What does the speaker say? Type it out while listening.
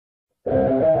Everyone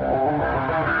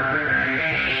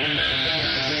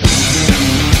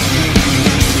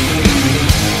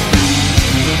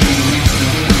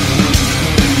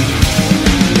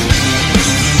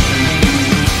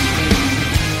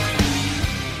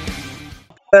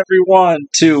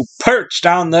to Perched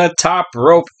on the Top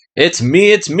Rope. It's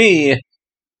me.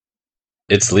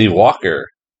 It's Lee Walker.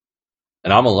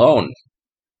 And I'm alone.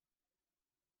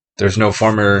 There's no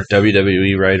former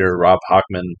WWE writer Rob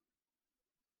Hockman.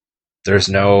 There's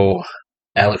no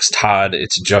Alex Todd.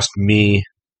 It's just me.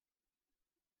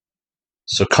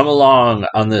 So come along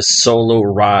on this solo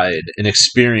ride and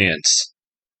experience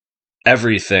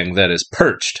everything that is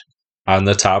perched on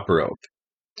the top rope.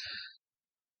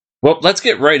 Well, let's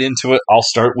get right into it. I'll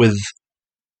start with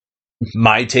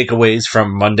my takeaways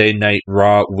from Monday Night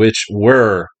Raw, which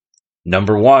were,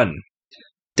 number one,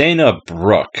 Dana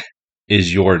Brooke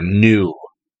is your new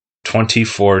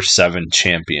 24/7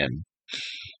 champion.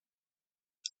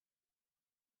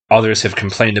 Others have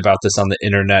complained about this on the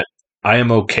internet. I am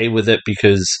okay with it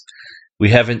because we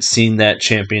haven't seen that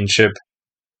championship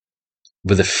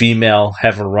with a female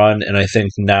have a run, and I think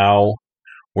now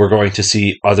we're going to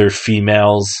see other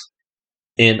females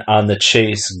in on the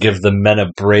chase, give the men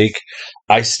a break.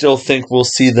 I still think we'll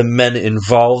see the men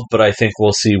involved, but I think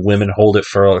we'll see women hold it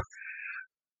for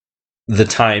the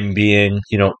time being.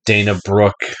 You know, Dana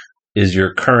Brooke is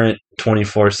your current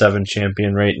 24/7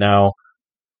 champion right now.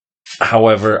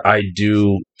 However, I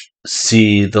do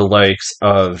see the likes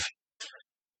of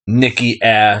Nikki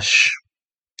Ash,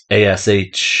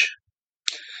 ASH,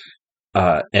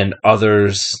 and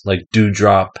others like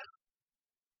Doudrop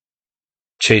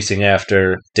chasing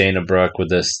after Dana Brooke with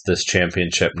this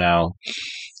championship now.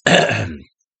 And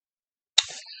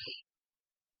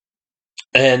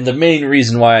the main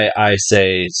reason why I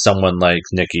say someone like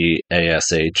Nikki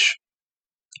ASH,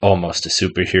 almost a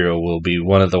superhero, will be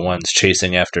one of the ones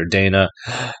chasing after Dana,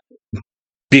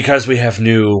 because we have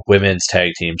new women's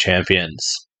tag team champions,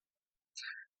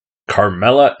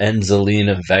 Carmella and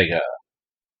Zelina Vega.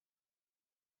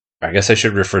 I guess I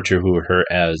should refer to her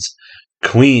as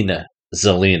Queen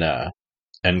Zelina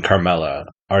and Carmella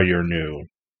are your new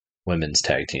women's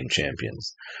tag team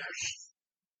champions.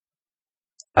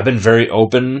 I've been very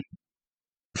open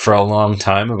for a long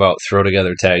time about throw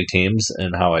together tag teams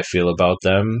and how I feel about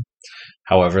them.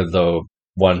 However, the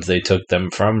ones they took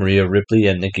them from, Rhea Ripley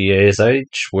and Nikki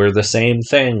ASH, were the same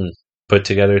thing, put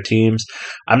together teams.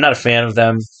 I'm not a fan of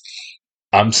them.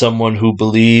 I'm someone who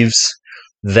believes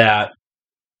that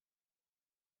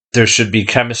there should be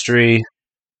chemistry.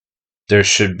 There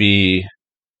should be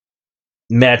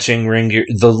matching ring gear,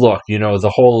 the look,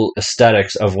 the whole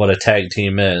aesthetics of what a tag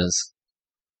team is.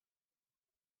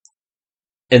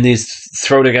 And these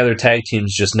throw together tag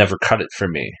teams just never cut it for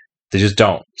me. They just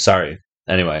don't. Sorry.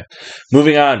 Anyway,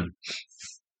 moving on.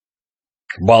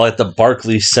 While at the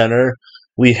Barclays Center,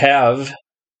 we have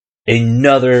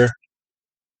another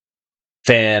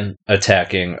fan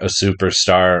attacking a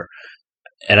superstar.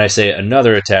 And I say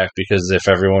another attack because if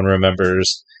everyone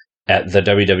remembers at the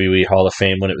WWE Hall of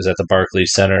Fame when it was at the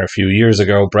Barclays Center a few years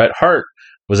ago, Bret Hart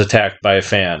was attacked by a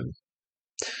fan.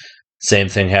 Same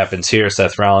thing happens here.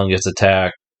 Seth Rollins gets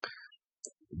attacked.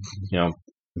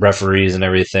 Referees and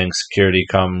everything, security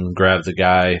come grab the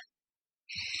guy.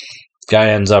 Guy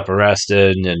ends up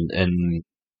arrested, and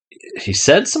he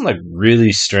said some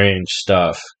really strange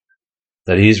stuff,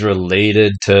 that he's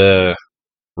related to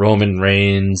Roman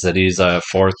Reigns, that he's a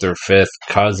fourth or fifth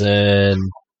cousin.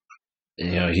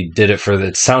 He did it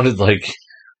it sounded like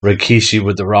Rikishi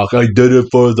with The Rock. I did it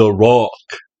for The Rock.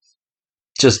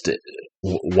 Just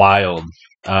wild.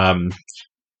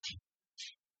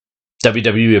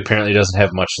 WWE apparently doesn't have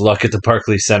much luck at the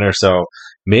Barclays Center, so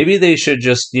maybe they should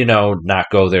just, not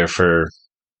go there for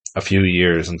a few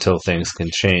years until things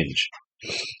can change.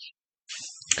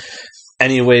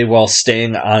 Anyway, while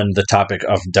staying on the topic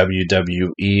of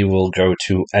WWE, we'll go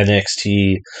to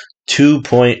NXT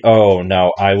 2.0.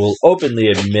 Now, I will openly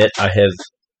admit I have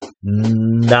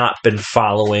not been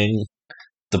following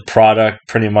the product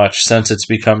pretty much since it's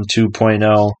become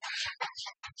 2.0.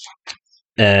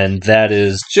 And that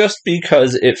is just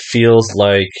because it feels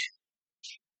like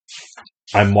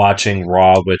I'm watching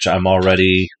Raw, which I'm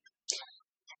already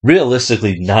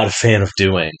realistically not a fan of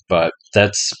doing. But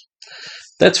that's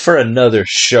for another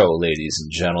show, ladies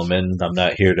and gentlemen. I'm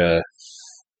not here to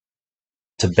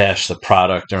bash the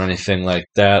product or anything like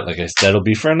that. Like I said, it'll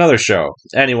be for another show.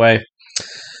 Anyway,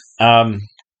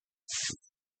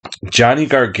 Johnny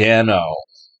Gargano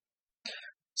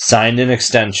signed an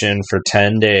extension for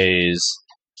 10 days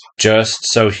just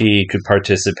so he could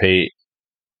participate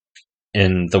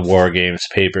in the War Games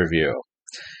pay-per-view.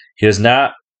 He has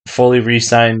not fully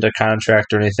re-signed a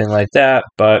contract or anything like that,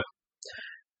 but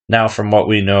now from what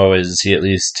we know is he at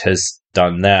least has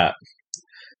done that.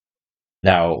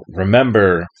 Now,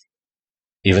 remember,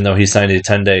 even though he signed a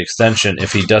 10-day extension,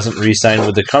 if he doesn't re-sign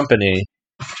with the company,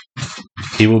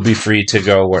 he will be free to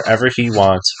go wherever he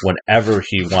wants, whenever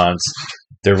he wants.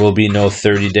 There will be no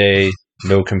 30-day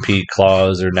no-compete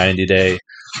clause or 90-day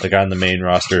like on the main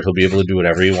roster. He'll be able to do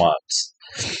whatever he wants.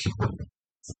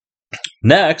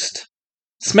 Next,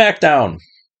 SmackDown.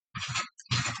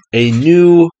 A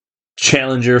new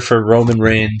challenger for Roman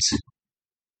Reigns,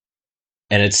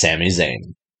 and it's Sami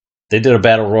Zayn. They did a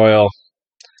battle royal.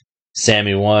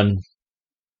 Sami won.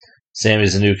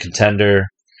 Sami's a new contender.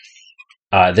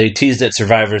 They teased at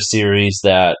Survivor Series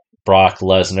that Brock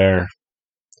Lesnar,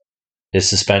 his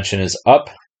suspension is up.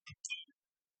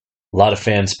 A lot of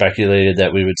fans speculated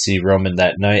that we would see Roman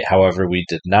that night. However, we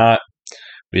did not.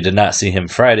 We did not see him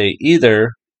Friday either.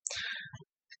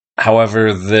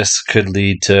 However, this could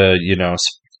lead to,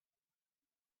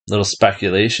 little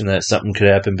speculation that something could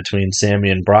happen between Sami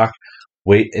and Brock.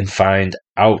 Wait and find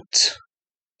out.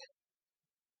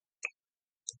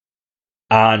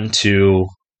 On to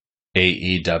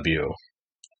AEW.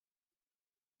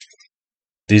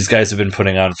 These guys have been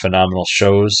putting on phenomenal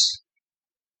shows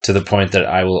to the point that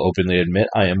I will openly admit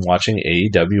I am watching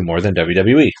AEW more than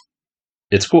WWE.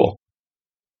 It's cool.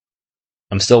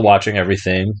 I'm still watching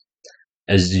everything,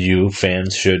 as you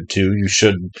fans should too. You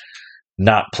should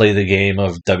not play the game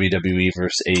of WWE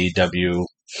versus AEW.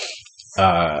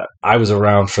 I was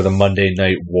around for the Monday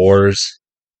Night Wars,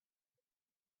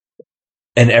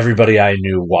 and everybody I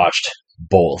knew watched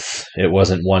both. It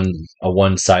wasn't a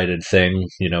one-sided thing.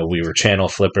 We were channel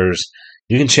flippers.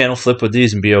 You can channel flip with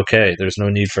these and be okay. There's no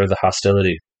need for the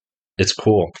hostility. It's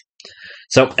cool.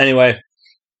 So anyway,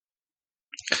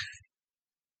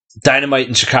 Dynamite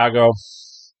in Chicago.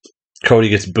 Cody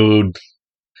gets booed.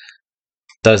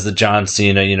 Does the John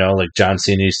Cena, like John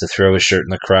Cena used to throw his shirt in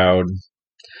the crowd.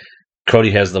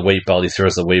 Cody has the weight belt. He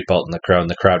throws the weight belt in the crowd, and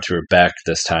the crowd threw it back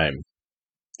this time.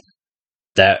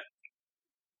 That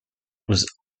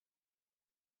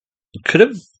could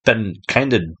have been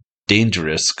kind of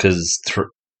dangerous because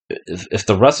if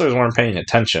the wrestlers weren't paying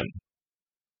attention,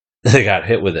 they got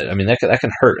hit with it. I mean, that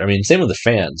can hurt. I mean, same with the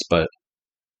fans, but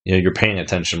you're paying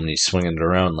attention when he's swinging it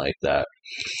around like that.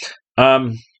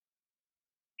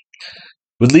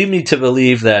 Would lead me to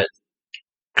believe that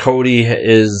Cody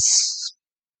is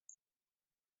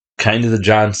kind of the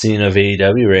John Cena of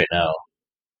AEW right now.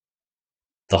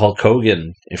 The Hulk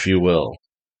Hogan, if you will.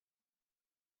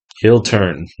 Heel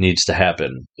turn needs to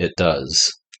happen. It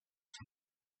does.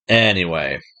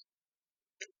 Anyway,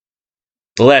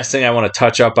 the last thing I want to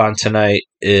touch up on tonight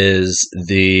is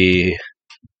the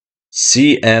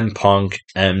CM Punk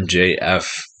MJF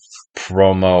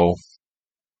promo.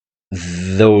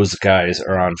 Those guys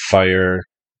are on fire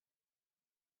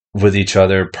with each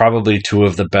other. Probably two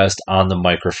of the best on the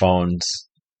microphones.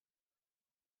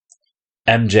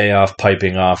 MJF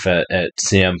piping off at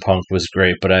CM Punk was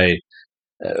great, but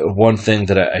one thing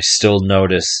that I still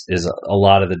notice is a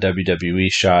lot of the WWE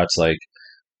shots, like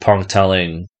Punk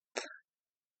telling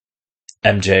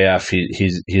MJF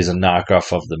he's a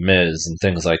knockoff of The Miz and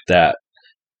things like that.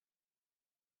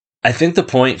 I think the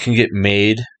point can get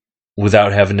made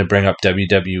without having to bring up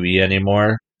WWE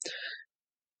anymore.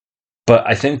 But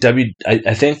I think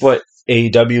I think what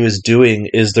AEW is doing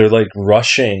is they're like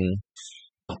rushing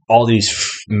all these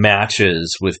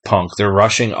matches with Punk. They're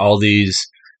rushing all these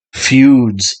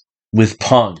feuds with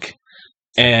Punk.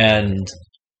 And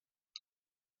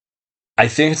I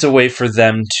think it's a way for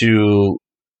them to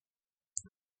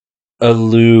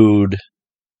elude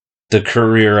the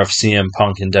career of CM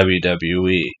Punk in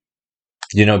WWE.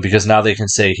 Because now they can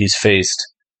say he's faced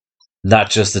not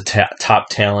just the top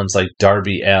talents like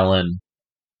Darby Allin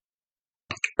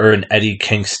or an Eddie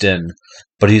Kingston,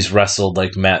 but he's wrestled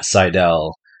like Matt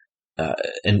Sydal,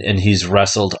 and he's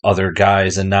wrestled other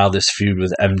guys, and now this feud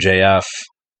with MJF,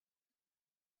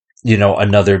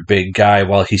 another big guy,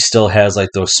 while he still has like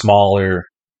those smaller,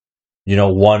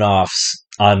 one-offs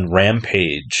on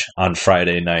Rampage on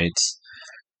Friday nights.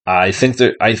 I think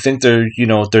they're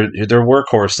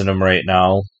workhorsing him right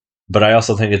now, but I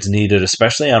also think it's needed,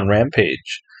 especially on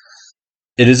Rampage.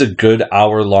 It is a good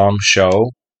hour-long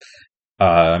show.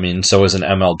 So is an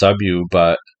MLW,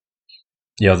 but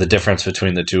the difference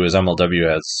between the two is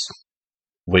MLW has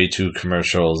way too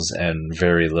commercials and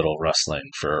very little wrestling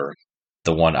for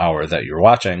the 1 hour that you're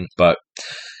watching. But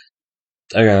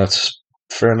again, that's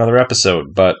for another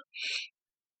episode. But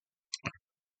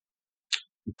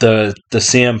the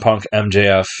CM Punk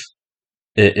MJF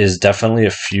is definitely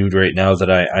a feud right now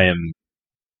that I am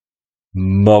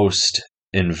most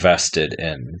invested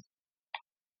in.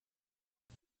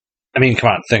 I mean,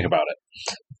 come on, think about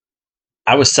it.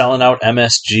 I was selling out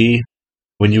MSG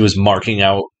when you was marking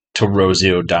out to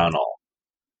Rosie O'Donnell.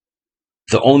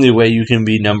 The only way you can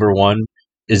be number one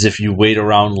is if you wait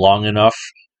around long enough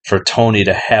for Tony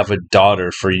to have a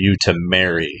daughter for you to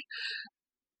marry.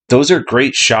 Those are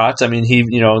great shots. I mean, he,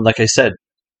 like I said,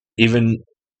 even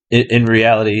in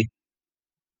reality,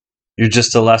 you're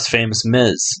just a less famous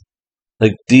Miz.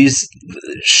 Like, these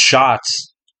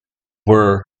shots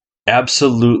were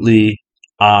absolutely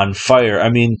on fire. I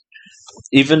mean,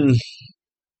 even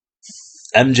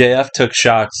MJF took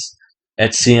shots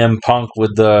at CM Punk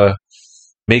with the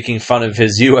making fun of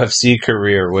his UFC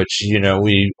career, which,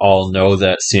 we all know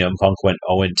that CM Punk went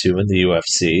 0-2 in the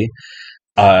UFC,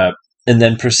 and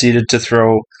then proceeded to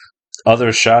throw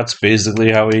other shots,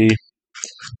 basically how he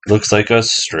looks like a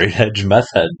straight edge meth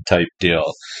head type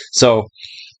deal. So,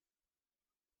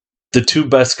 the two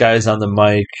best guys on the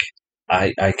mic,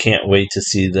 I can't wait to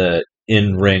see the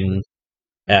in-ring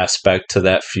aspect to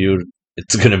that feud.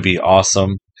 It's going to be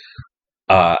awesome.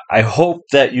 I hope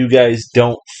that you guys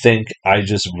don't think I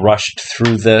just rushed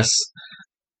through this.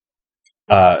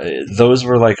 Those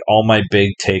were like all my big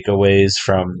takeaways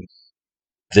from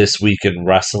this week in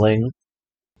wrestling.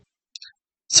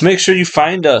 So make sure you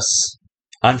find us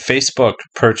on Facebook,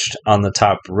 Perched on the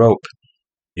Top Rope.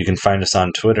 You can find us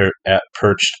on Twitter at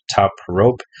Perched Top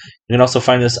Rope. You can also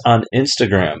find us on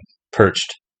Instagram,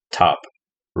 Perched Top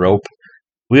Rope.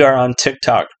 We are on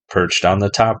TikTok, Perched on the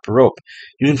Top Rope.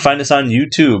 You can find us on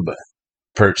YouTube,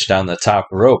 Perched on the Top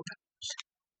Rope.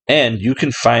 And you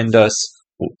can find us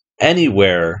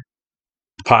anywhere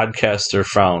podcasts are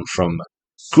found, from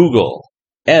Google,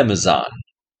 Amazon,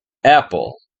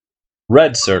 Apple,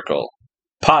 Red Circle,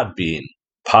 Podbean,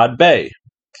 Podbay,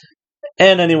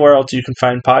 and anywhere else you can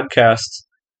find podcasts,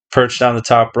 Perched on the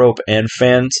Top Rope. And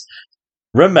fans,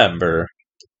 remember,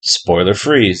 spoiler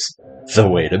free's the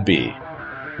way to be.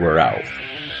 We're out.